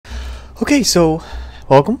Okay, so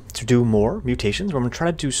welcome to do more Mutations. We're going to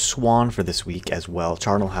try to do Swann for this week as well.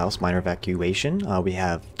 Charnel House, Minor Evacuation. We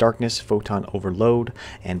have Darkness, Photon Overload,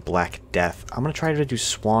 and Black Death. I'm going to try to do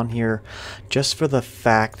Swann here just for the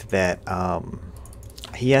fact that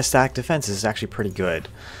he has static defense. This is actually pretty good.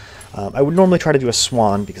 I would normally try to do a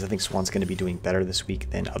Swann because I think Swann's going to be doing better this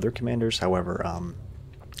week than other commanders. However, I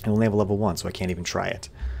only have a level 1, so I can't even try it.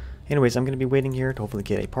 Anyways, I'm going to be waiting here to hopefully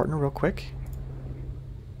get a partner real quick.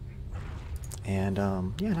 And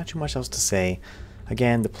yeah, not too much else to say.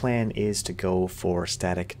 Again, the plan is to go for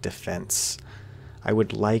static defense. I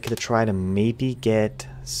would like to try to maybe get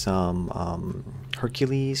some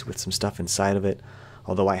Hercules with some stuff inside of it,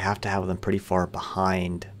 although I have to have them pretty far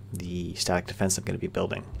behind the static defense I'm going to be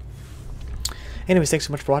building. Anyways, thanks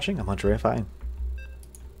so much for watching. I'm Hunter FI.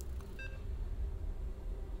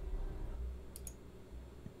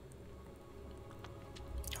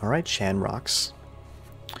 Alright, Shamrocks.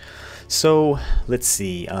 So, let's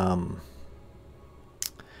see, trying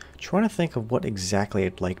to think of what exactly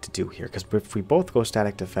I'd like to do here, because if we both go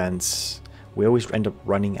static defense, we always end up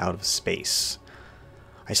running out of space.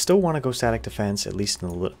 I still want to go static defense, at least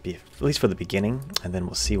at least for the beginning, and then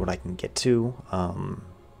we'll see what I can get to.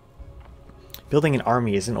 Building an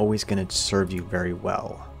army isn't always going to serve you very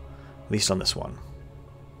well, at least on this one.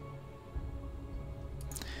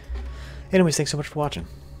 Anyways, thanks so much for watching.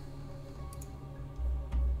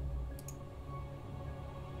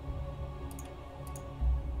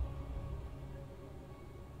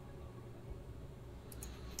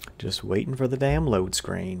 Just waiting for the damn load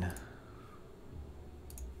screen.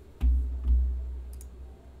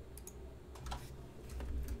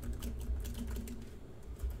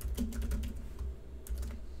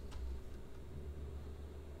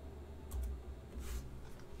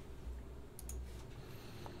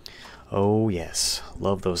 Oh yes,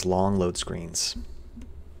 love those long load screens.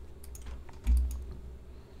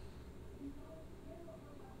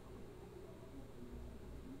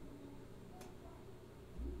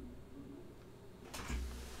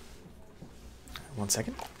 One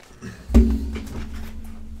second.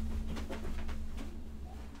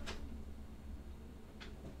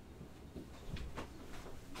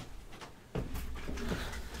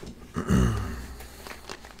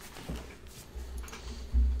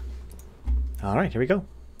 All right, here we go.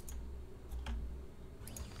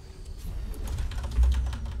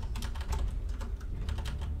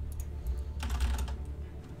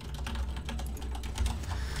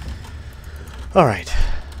 All right.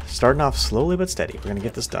 Starting off slowly but steady. We're going to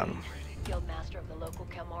get this done. Field master of the local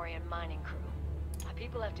Calmorian mining crew. Our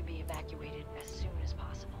people have to be evacuated as soon as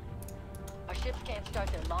possible. Our ships can't start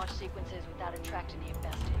their launch sequences without attracting the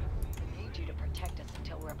infested. We need you to protect us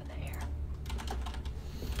until we're up in the air.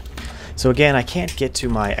 So again, I can't get to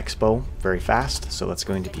my expo very fast, so that's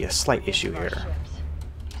going to be a slight issue here.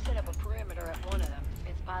 You set up a perimeter at one of them.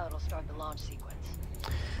 Its pilot will start the launch sequence.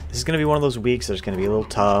 This is going to be one of those weeks that's going to be a little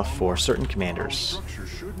tough for certain commanders. Structure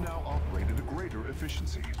should now operate at a greater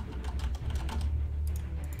efficiency.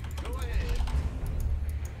 Go ahead.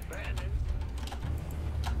 Bandit.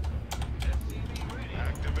 SCV ready.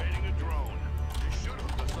 Activating a drone. You should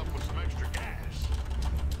hook us up with some extra gas.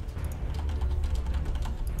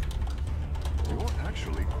 You're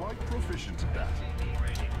actually quite proficient at that. SCV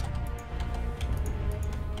ready.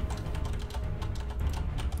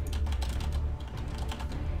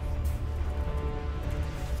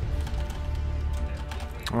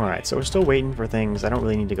 Alright, so we're still waiting for things. I don't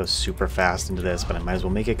really need to go super fast into this, but I might as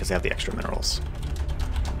well make it because I have the extra minerals.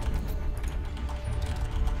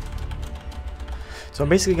 So I'm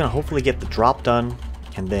basically going to hopefully get the drop done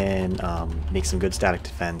and then make some good static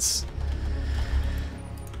defense.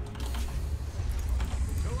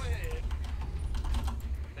 Go ahead.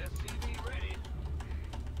 SCV ready.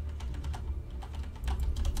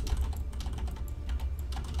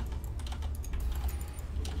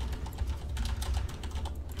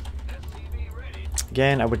 SCV ready.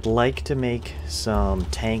 Again, I would like to make some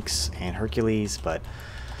tanks and Hercules, but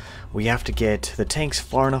we have to get the tanks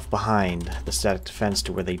far enough behind the static defense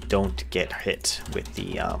to where they don't get hit with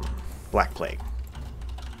the Black Plague.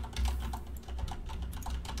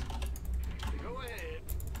 Go ahead.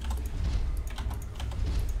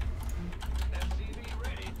 SCV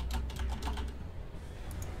ready.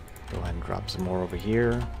 Go ahead and drop some more over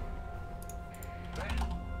here.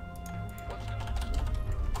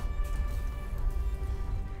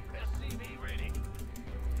 SCV ready.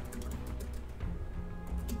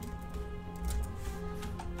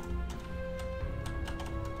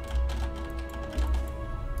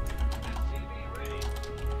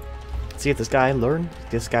 See if this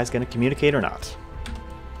guy's gonna communicate or not.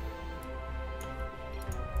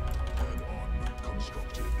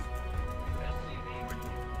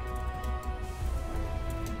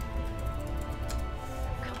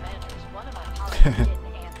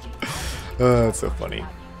 Oh, that's so funny.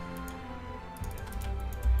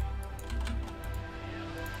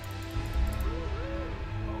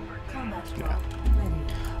 Yeah.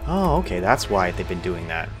 Oh, okay, that's why they've been doing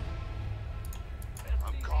that.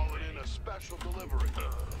 I'm calling in a special delivery.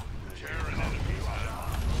 Tearing enemy line.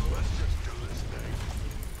 Let's just do this thing.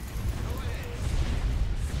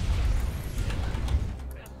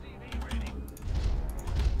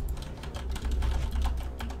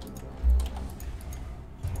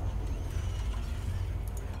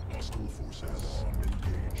 Hostile forces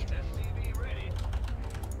engaged. SCV ready.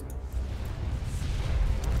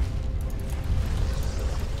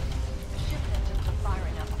 The ship's engines are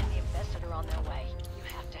firing up and the infested are on their way. You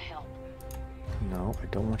have to help. No, I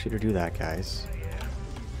don't want you to do that, guys.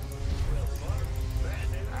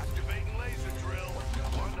 Activating laser drill.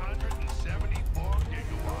 174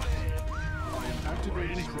 gigawatts. I am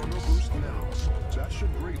activating chrono boost now. That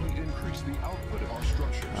should greatly increase the output of our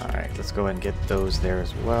structures. Alright, let's go ahead and get those there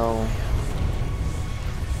as well.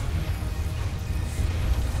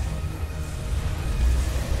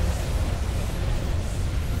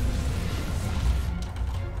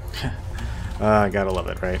 Gotta love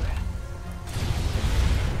it, right?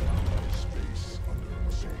 Space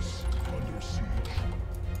under siege.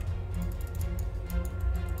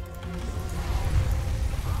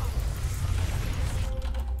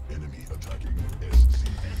 Enemy attacking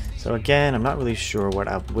SCV. So again, I'm not really sure what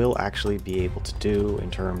I will actually be able to do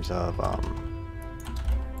in terms of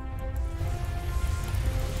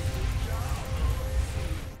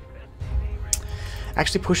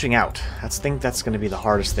actually pushing out. I think that's going to be the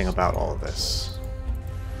hardest thing about all of this.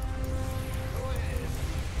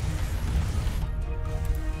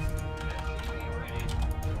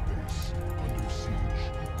 Base under siege.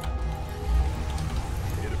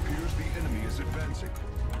 It appears the enemy is advancing.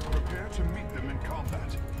 Prepare to meet them in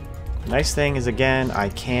combat. Nice thing is, again, I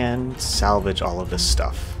can salvage all of this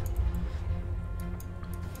stuff.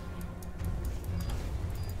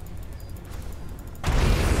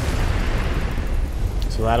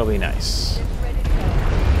 So that'll be nice. Ship's ready to go.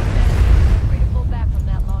 Free to pull back from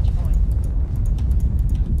that launch point.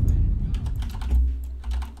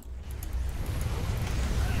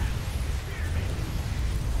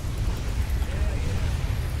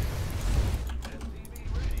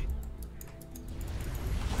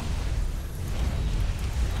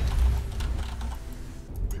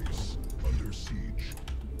 Base under siege.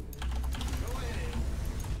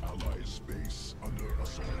 Allies base under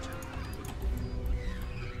assault.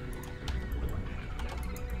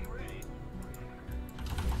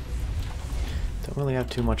 Don't really have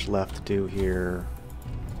too much left to do here.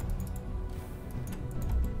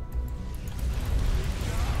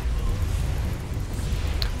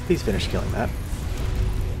 Please finish killing that.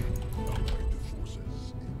 Allied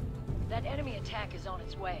forces. That enemy attack is on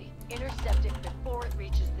its way. Intercept it before it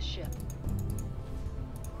reaches the ship.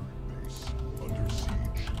 Base under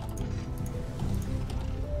siege.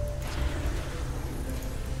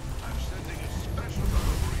 I'm sending a special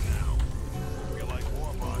delivery now. You like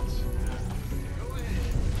warbots? Go ahead.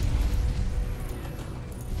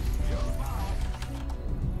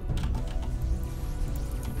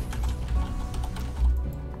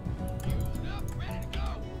 Ready to go.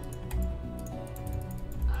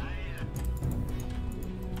 I am.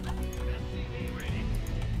 SCV ready.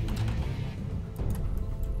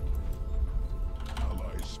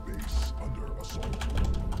 Allies base under assault.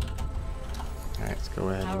 Alright, let's go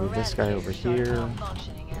ahead and Our move this guy rat over started here.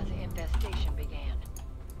 malfunctioning as the infestation began.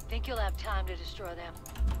 Think you'll have time to destroy them?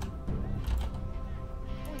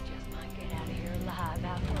 We just might get out of here alive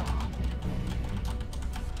after all.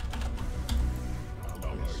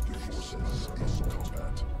 Allied forces in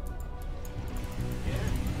combat.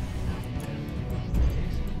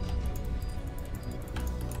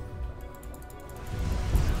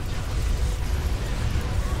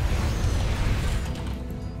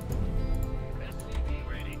 SCV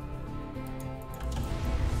ready.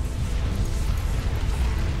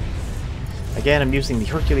 Again, I'm using the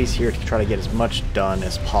Hercules here to try to get as much done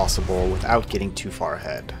as possible without getting too far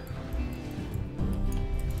ahead.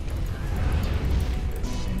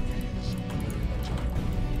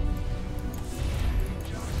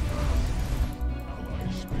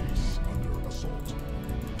 Allies base under assault.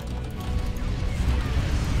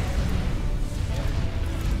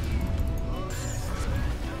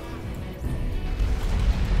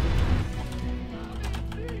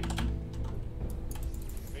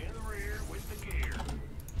 In the rear with the gear.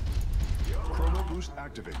 Chrono boost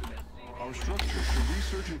activated. Our structures to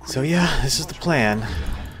research and So yeah, this is the plan.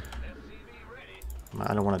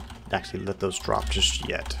 I don't want to actually let those drop just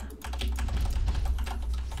yet.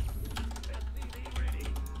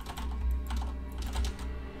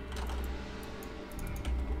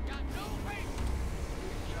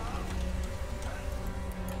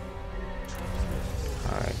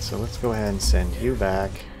 So let's go ahead and send you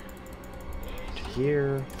back to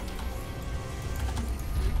here.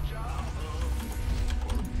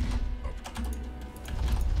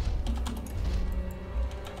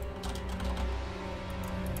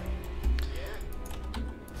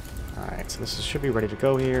 Alright, so this should be ready to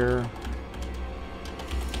go here.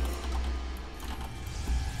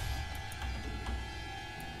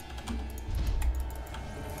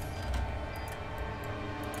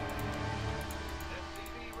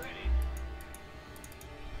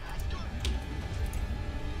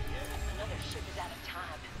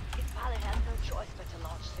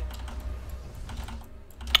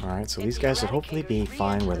 Alright, so these guys should hopefully be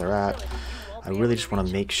fine where they're at. I really just want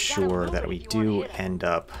to make sure that we do end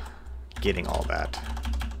up getting all that.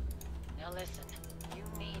 Now listen, you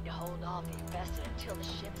need to hold off the infested until the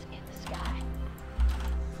ship's in the sky.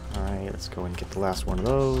 Alright, let's go and get the last one of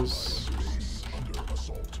those. Under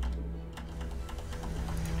assault.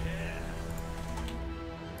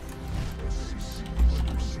 SCC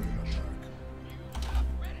under siege attack.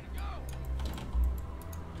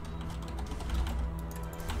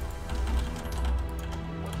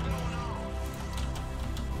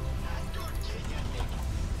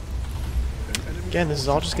 Again, this is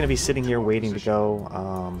all just going to be sitting here waiting to go.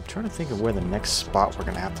 Trying to think of where the next spot we're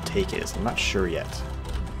going to have to take is. I'm not sure yet.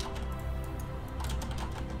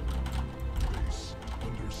 Base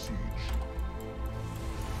under siege.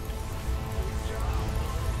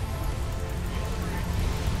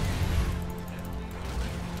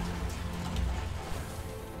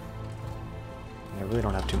 I really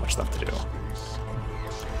don't have too much left to do. Base under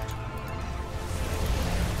assault.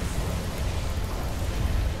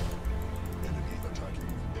 Enemy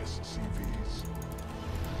attacking SCVs.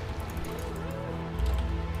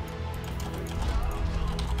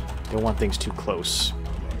 Don't want things too close.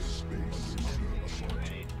 Space under assault.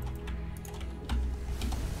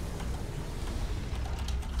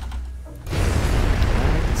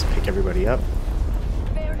 Alright, let's pick everybody up.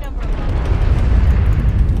 Fair number of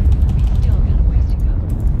we still got a ways to go.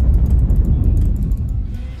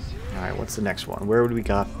 Alright, what's the next one? Where would we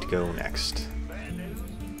got to go next?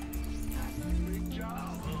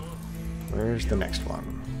 Where's the next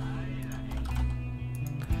one?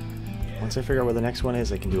 Once I figure out where the next one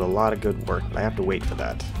is, I can do a lot of good work, but I have to wait for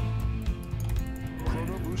that.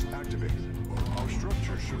 Chrono boost activated. Our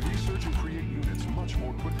structure should research and create units much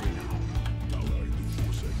more quickly now. Allied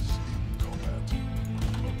forces in combat.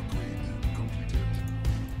 Upgrade completed.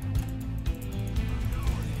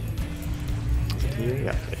 Is it here?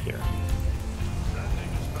 Yeah, okay, here.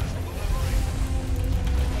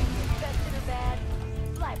 Infested or bad,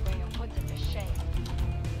 Lightbringer puts it to shame.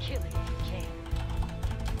 Kill it if you can.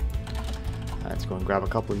 Let's go and grab a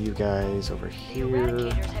couple of you guys over The here.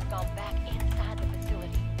 Eradicators have gone back inside the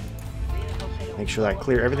facility. Really hope they don't Make sure that I blow up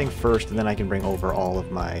clear the everything place. first, and then I can bring over all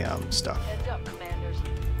of my stuff. Heads up, commanders.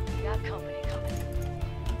 We got company coming.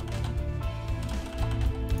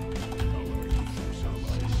 Allied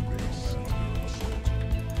forces space under assault.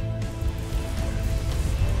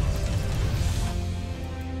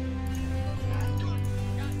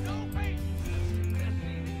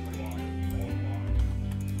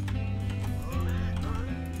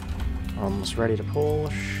 Almost ready to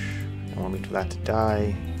push. I don't want for that to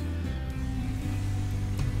die.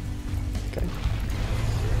 Okay.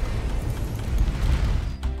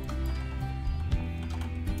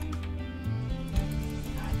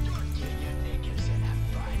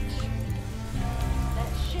 That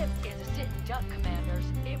ship is a sitting duck, commanders.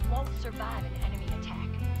 It won't survive an enemy attack.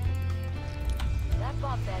 If I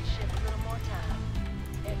bought that ship a little more time,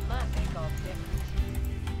 it might make all the difference.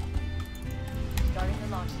 Starting the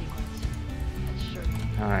launch sequence. That's sure.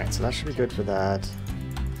 Alright, so that should be good for that.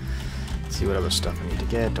 Let's see what other stuff I need to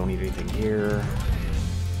get. Don't need anything here.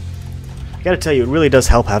 I gotta tell you, it really does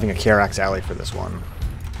help having a Karax ally for this one.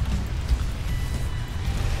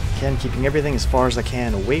 Again, keeping everything as far as I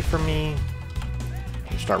can away from me.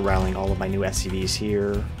 Start rallying all of my new SCVs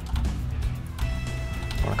here.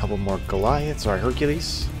 Want a couple more Goliaths, or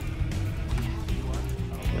Hercules.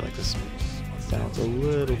 I feel like this sounds a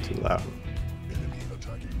little too loud. Enemy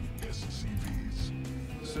attacking SCVs.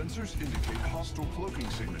 Sensors indicate hostile cloaking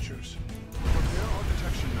signatures. Prepare our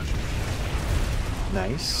detection measures.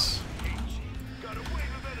 Nice.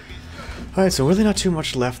 Alright, so really not too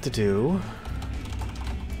much left to do.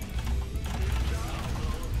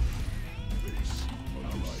 Base.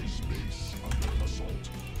 Allied space under assault.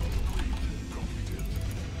 Upgrade completed.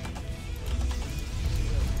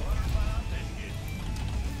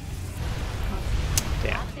 I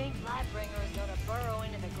Damn. think Lightbringer is gonna burrow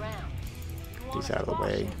into the ground. You These wanna out of the squash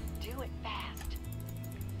way. it? Do it fast.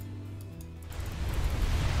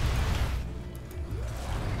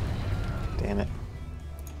 Damn it.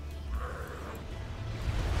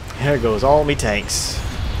 There goes all me tanks.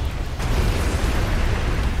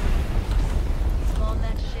 On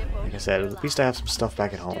that ship over Like I said, at least I have some stuff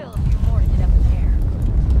back at Still home. a few more to get up in the air.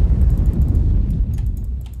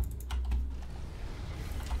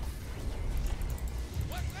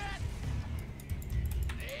 What's that?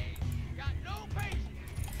 Hey, got no patience.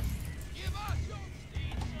 Give us your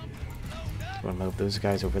steed something to load up. I'm gonna move those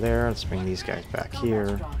guys over there. Let's bring these guys back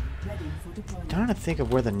here. I'm trying to think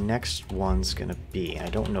of where the next one's gonna be. I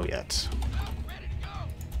don't know yet. Ready to go.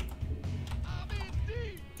 I'm in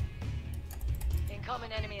deep.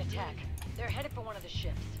 Incoming enemy attack. They're headed for one of the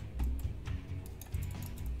ships.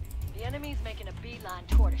 The enemy's making a beeline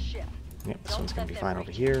toward a ship. Yep, this Don't one's gonna let be them fine over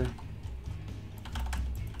reach here.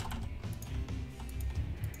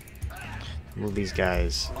 Move these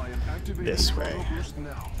guys I am activating this chrono way. boost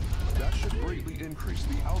now. That should greatly increase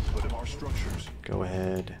the output of our structures. Go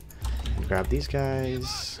ahead and grab these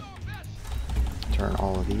guys. Turn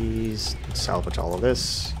all of these. Salvage all of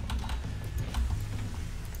this.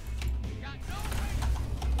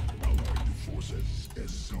 Allied forces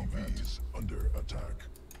SCVs under attack.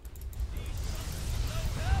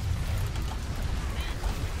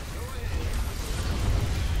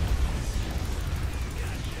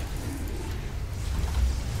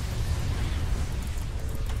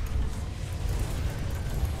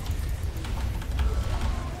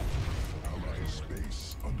 Allied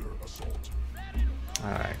space under assault.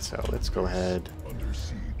 Alright, so let's go ahead. Under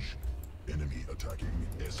siege. Enemy attacking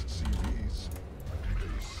SCVs.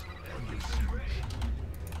 Base under siege.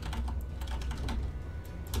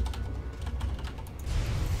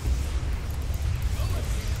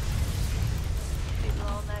 People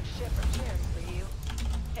on that ship are cheering for you.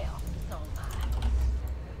 Hell, so am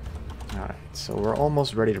I. Alright, so we're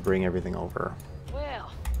almost ready to bring everything over.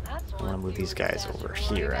 Well, that's I one want to move fewer these guys disaster over to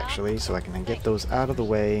worry here, about. actually, so I can get those out of the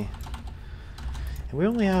way. And we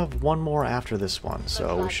only have one more after this one, so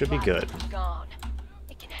Looks we like should be good. Vital's Gone.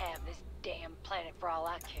 It can have this damn planet for all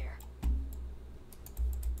I care.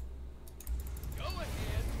 Go ahead.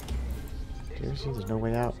 Seriously, there's no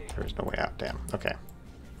way out? There's no way out, damn. Okay.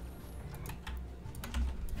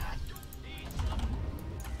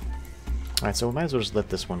 Alright, so we might as well just let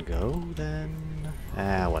this one go, then.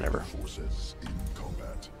 Ah, whatever. Forces in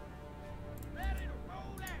combat. Ready to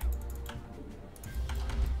roll out.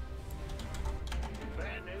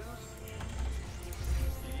 Bad news?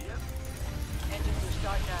 Yep. Engines are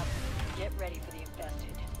starting up. Get ready for the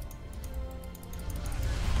infested.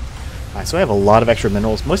 Alright, so I have a lot of extra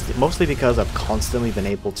minerals, mostly because I've constantly been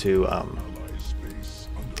able to Allied space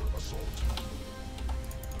under assault.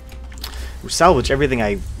 salvage everything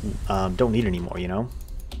I don't need anymore, you know?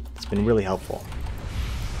 It's been really helpful.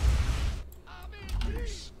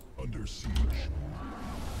 Base under siege.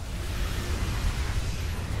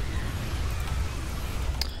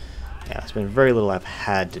 Yeah, it's been very little I've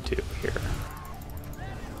had to do here.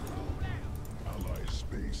 Allied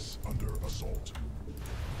space under assault.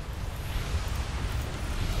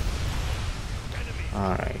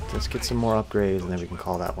 Alright, let's get some more upgrades and then we can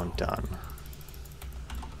call that one done.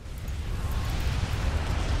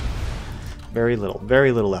 Very little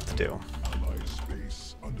left to do. Allied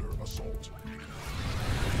space under assault.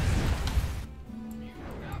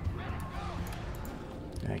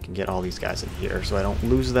 I can get all these guys in here so I don't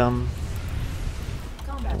lose them.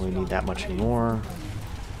 Don't really need that much anymore.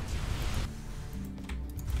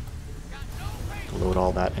 Load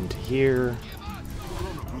all that into here.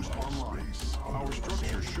 Chrono boost online. Our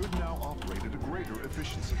structure should now operate at a greater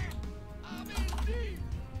efficiency.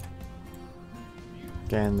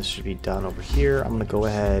 Again, this should be done over here. I'm going to go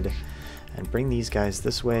ahead and bring these guys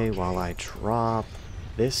this way while I drop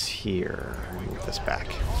this here. Move this back.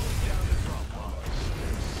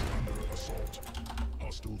 Under assault.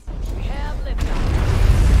 Hostile forces. We have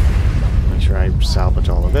liftoff. Make sure I salvage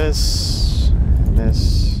all of this and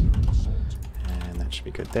this. And that should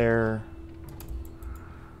be good there.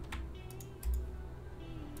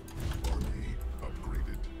 Army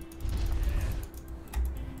upgraded.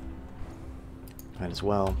 Might as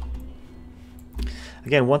well.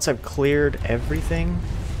 Again, once I've cleared everything,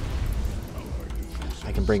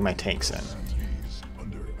 I can bring my tanks in. SCVs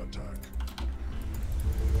under attack.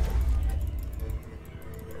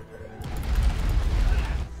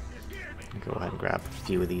 Go ahead and grab a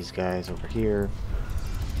few of these guys over here.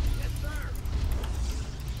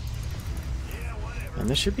 And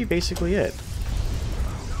this should be basically it.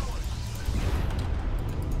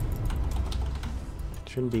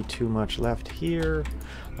 Shouldn't be too much left here.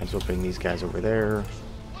 Might as well bring these guys over there.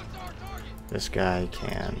 This guy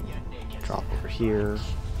can drop over here.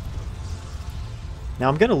 Now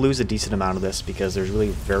I'm going to lose a decent amount of this because there's really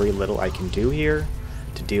very little I can do here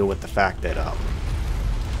to deal with the fact that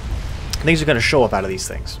things are going to show up out of these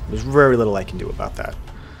things. There's very little I can do about that.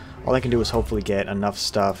 All I can do is hopefully get enough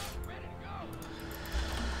stuff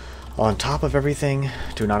on top of everything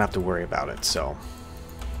to not have to worry about it, so.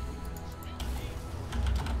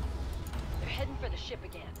 They're heading for the ship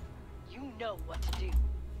again. You know what to do.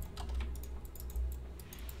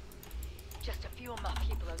 Just a few of my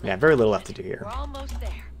people are left. Yeah, very little left to do here. We're almost there.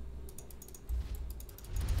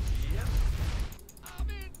 I'm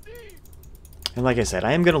in deep. And like I said,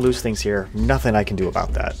 I am going to lose things here. Nothing I can do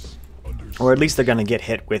about that. Or at least they're going to get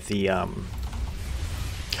hit with the, God,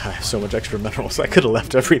 I have so much extra minerals. I could have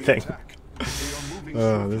left everything.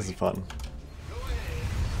 Oh, this is fun.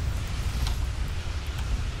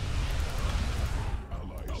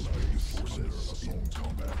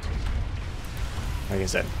 Like I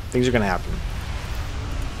said, things are going to happen.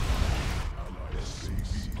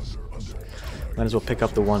 Might as well pick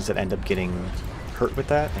up the ones that end up getting hurt with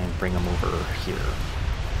that and bring them over here.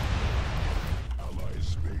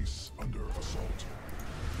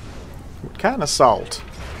 What kind of assault?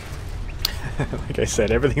 Like I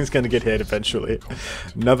said, everything's going to get hit eventually.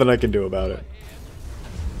 Nothing I can do about it.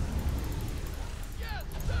 Yes,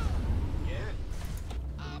 sir.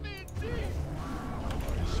 I'm in deep.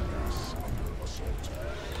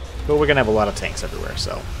 But we're going to have a lot of tanks everywhere,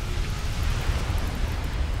 so.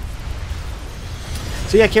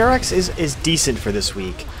 So yeah, Karax is decent for this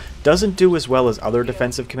week. Doesn't do as well as other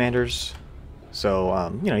defensive commanders. So,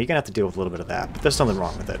 you know, you're going to have to deal with a little bit of that. But there's nothing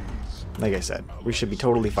wrong with it. Like I said, we should be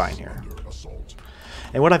totally fine here.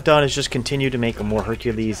 And what I've done is just continue to make more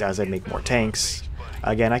Hercules as I make more tanks.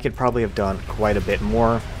 Again, I could probably have done quite a bit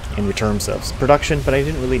more in terms of production, but I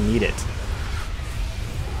didn't really need it.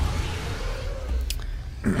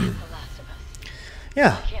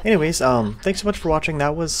 Yeah, anyways, thanks so much for watching.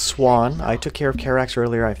 That was Swann. I took care of Karax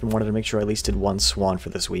earlier. I wanted to make sure I at least did one Swann for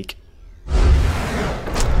this week.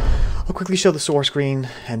 I'll quickly show the source screen,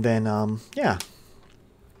 and then, yeah.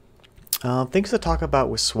 Things to talk about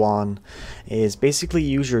with Swann is basically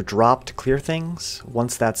use your drop to clear things.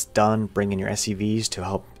 Once that's done, bring in your SCVs to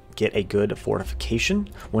help get a good fortification.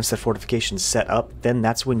 Once that fortification is set up, then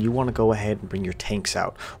that's when you want to go ahead and bring your tanks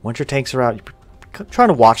out. Once your tanks are out, you're trying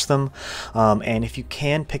to watch them, and if you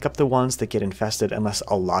can, pick up the ones that get infested, unless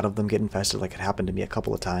a lot of them get infested, like it happened to me a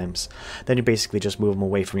couple of times. Then you basically just move them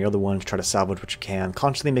away from your other ones, try to salvage what you can,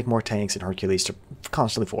 constantly make more tanks and Hercules to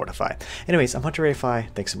constantly fortify. Anyways, I'm Hunter AFI.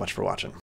 Thanks so much for watching.